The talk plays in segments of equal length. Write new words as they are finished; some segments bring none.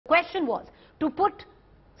question was to put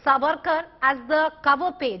Savarkar as the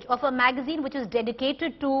cover page of a magazine which is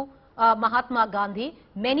dedicated to Mahatma Gandhi,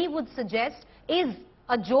 many would suggest is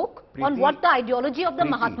a joke on what the ideology of the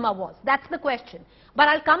Mahatma was. That's the question. But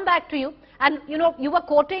I'll come back to you. And, you know, you were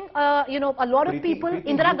quoting, a lot of people,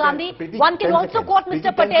 Indira Gandhi. One can also quote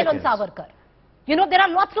Mr. Patel on Savarkar. You know, there are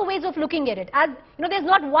lots of ways of looking at it. As, you know, there's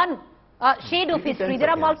not one shade of history. There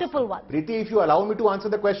are multiple ones. Preeti, if you allow me to answer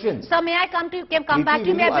the questions. Sir, may I come back to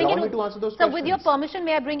you? May I bring in, me to answer those sir, questions? with your permission,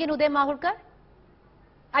 may I bring in Uday Mahurkar?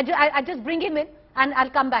 I just bring him in and I'll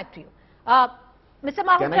come back to you. Mr.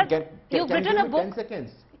 Mahurkar, you've written a book. 10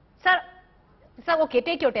 seconds. Sir, okay,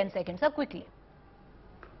 take your 10 seconds, sir, quickly.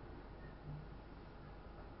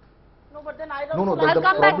 No, but then I don't No, I'll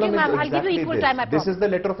come back to you, ma'am. exactly I'll give you equal time, I promise. This is the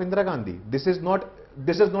letter of Indira Gandhi. This is not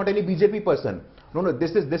any BJP person. No,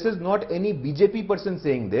 this is not any BJP person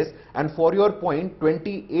saying this. And for your point,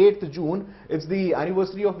 28th June, it's the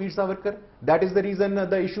anniversary of Veer Savarkar. That is the reason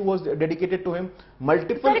the issue was dedicated to him.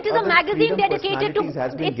 Multiple Sir, it is a magazine dedicated to...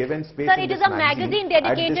 has been given space sir, it is a magazine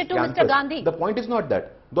dedicated to Mr. Gandhi. The point is not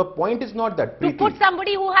that. The point is not that. To put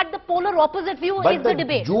somebody who had the polar opposite view is the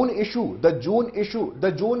debate. The June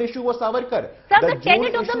issue was Savarkar. Sir, the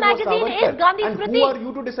tenet of the magazine is Gandhi And Smriti. who are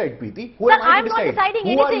you to decide, Preeti? Who Sir, am I I'm to not decide? deciding Who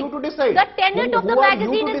anything. are you to decide? The tenet of the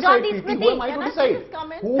magazine is Gandhi Smriti. Who am I to decide?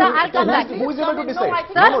 Sir, I'll come back. Who is able to decide?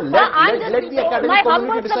 Sir, let the academic my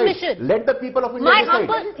humble community decide. submission. Let the people of India decide.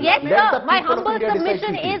 Yes, sir, my humble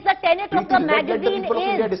submission is the tenet of the magazine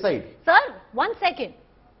is... Sir, 1 second.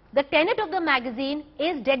 The tenet of the magazine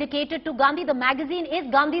is dedicated to Gandhi. The magazine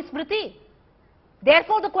is Gandhi Smriti.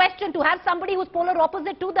 Therefore, the question to have somebody who's polar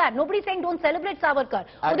opposite to that. Nobody's saying don't celebrate Savarkar.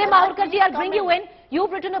 Uday Mahurkar ji, I'll bring you in.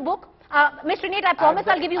 You've written a book. Mr. Nate, I promise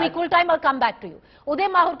I'll give you equal time. I'll come back to you. Uday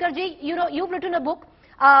Mahurkar ji, you know, you've written a book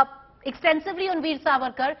extensively on Veer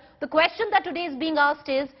Savarkar. The question that today is being asked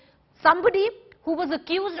is, somebody who was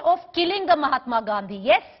accused of killing the Mahatma Gandhi.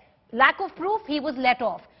 Yes, lack of proof, he was let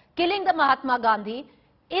off. Killing the Mahatma Gandhi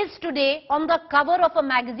is today on the cover of a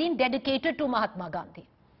magazine dedicated to Mahatma Gandhi.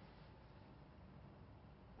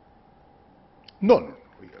 No.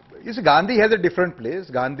 You see, Gandhi has a different place.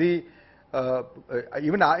 Gandhi,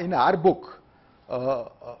 even in our book,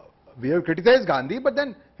 we have criticized Gandhi, but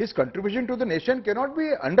then his contribution to the nation cannot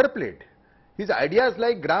be underplayed. His ideas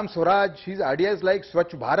like Gram Swaraj, his ideas like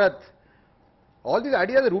Swachh Bharat, all these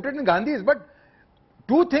ideas are rooted in Gandhi's. But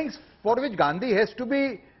two things for which Gandhi has to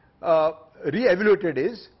be re-evaluated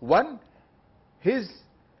is, one, his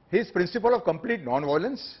principle of complete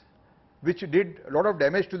non-violence, which did a lot of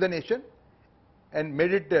damage to the nation and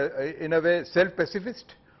made it in a way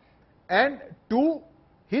self-pacifist, and two,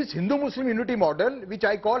 his Hindu-Muslim unity model, which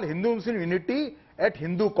I call Hindu-Muslim unity at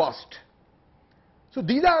Hindu cost. So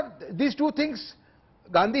these two things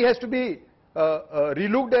Gandhi has to be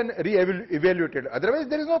relooked and re-evaluated. Otherwise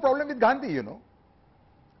there is no problem with Gandhi, you know.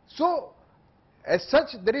 So as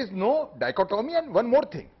such, there is no dichotomy. And one more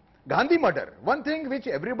thing, Gandhi murder. One thing which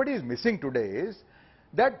everybody is missing today is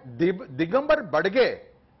that Digambar Badge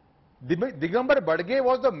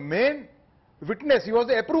was the main witness. He was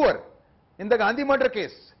the approver in the Gandhi murder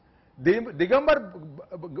case. Digambar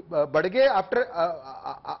Badge, after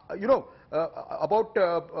about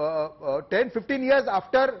 10-15 years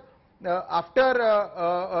after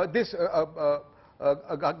this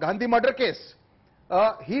Gandhi murder case,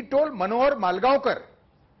 he told Manohar Malgaonkar,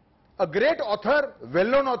 a great author,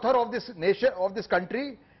 well-known author of this nation, of this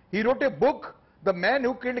country. He wrote a book, The Man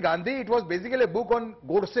Who Killed Gandhi. It was basically a book on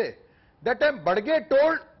Godse. That time Badge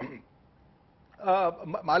told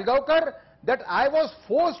Malgaonkar that I was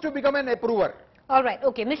forced to become an approver. All right,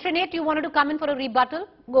 okay. Mr. Nate, you wanted to come in for a rebuttal?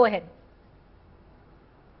 Go ahead.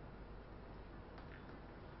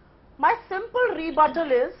 My simple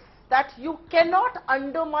rebuttal is that you cannot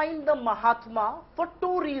undermine the Mahatma for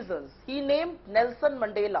two reasons. He named Nelson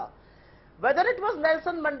Mandela. Whether it was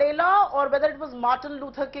Nelson Mandela or whether it was Martin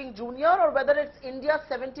Luther King Jr. or whether it's India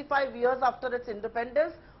 75 years after its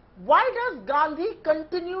independence, why does Gandhi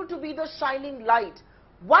continue to be the shining light?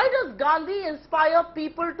 Why does Gandhi inspire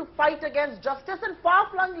people to fight against justice in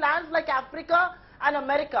far-flung lands like Africa and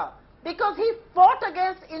America? Because he fought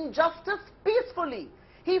against injustice peacefully.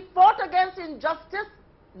 He fought against injustice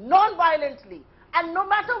non-violently. And no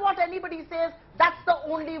matter what anybody says, that's the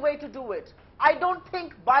only way to do it. I don't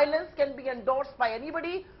think violence can be endorsed by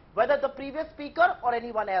anybody, whether the previous speaker or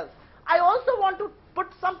anyone else. I also want to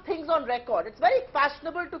put some things on record. It's very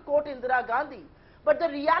fashionable to quote Indira Gandhi. But the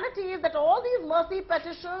reality is that all these mercy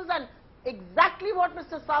petitions and exactly what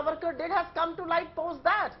Mr. Savarkar did has come to light post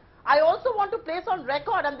that. I also want to place on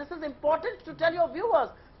record, and this is important to tell your viewers,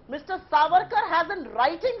 Mr. Savarkar has in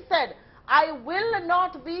writing said, I will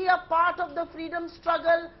not be a part of the freedom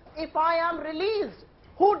struggle if I am released.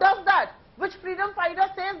 Who does that? Which freedom fighter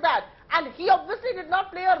says that? And he obviously did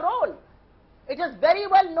not play a role. It is very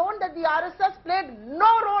well known that the RSS played no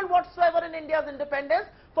role whatsoever in India's independence.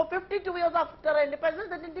 For 52 years after our independence,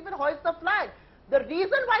 they didn't even hoist the flag. The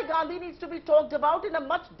reason why Gandhi needs to be talked about in a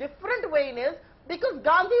much different way is because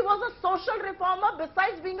Gandhi was a social reformer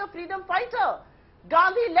besides being a freedom fighter.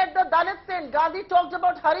 Gandhi led the Dalits in. Gandhi talked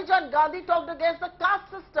about Harijan. Gandhi talked against the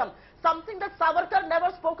caste system, something that Savarkar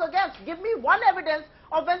never spoke against. Give me one evidence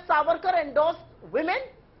of when Savarkar endorsed women.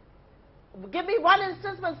 Give me one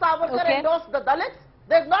instance when Savarkar endorsed the Dalits.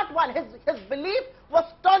 There's not one. His belief was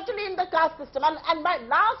totally in the caste system. And my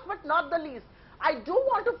last but not the least, I do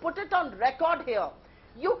want to put it on record here.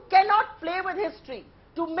 You cannot play with history.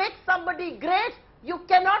 To make somebody great, you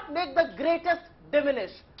cannot make the greatest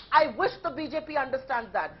diminish. I wish the BJP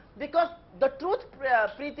understands that. Because the truth,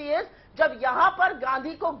 Preeti, is, जब यहाँ पर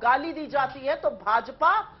गांधी को गाली दी जाती है तो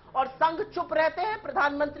भाजपा और संघ चुप रहते हैं,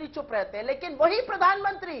 प्रधानमंत्री चुप रहते हैं. लेकिन वही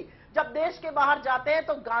प्रधानमंत्री जब देश के बाहर जाते हैं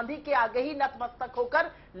तो गांधी के आगे ही नतमस्तक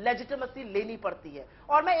होकर लेजिटिमेसी लेनी पड़ती है.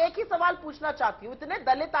 और मैं एक ही सवाल पूछना चाहती हूँ, इतने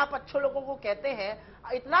दलित आप अच्छे लोगों को कहते हैं,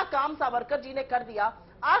 इतना काम सावरकर जी ने कर दिया,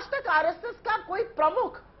 आज तक आरएसएस का कोई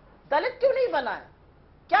प्रमुख दलित क्यों नहीं बना है?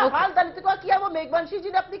 क्या हाल दलित का किया वो मेघवंशी जी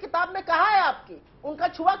ने अपनी किताब में कहा है आपकी? उनका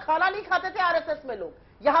छुआ खाना नहीं खाते थे आरएसएस में लोग.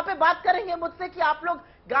 यहाँ पे बात करेंगे मुझसे कि आप लोग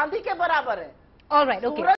गांधी के बराबर हैं. All right, okay.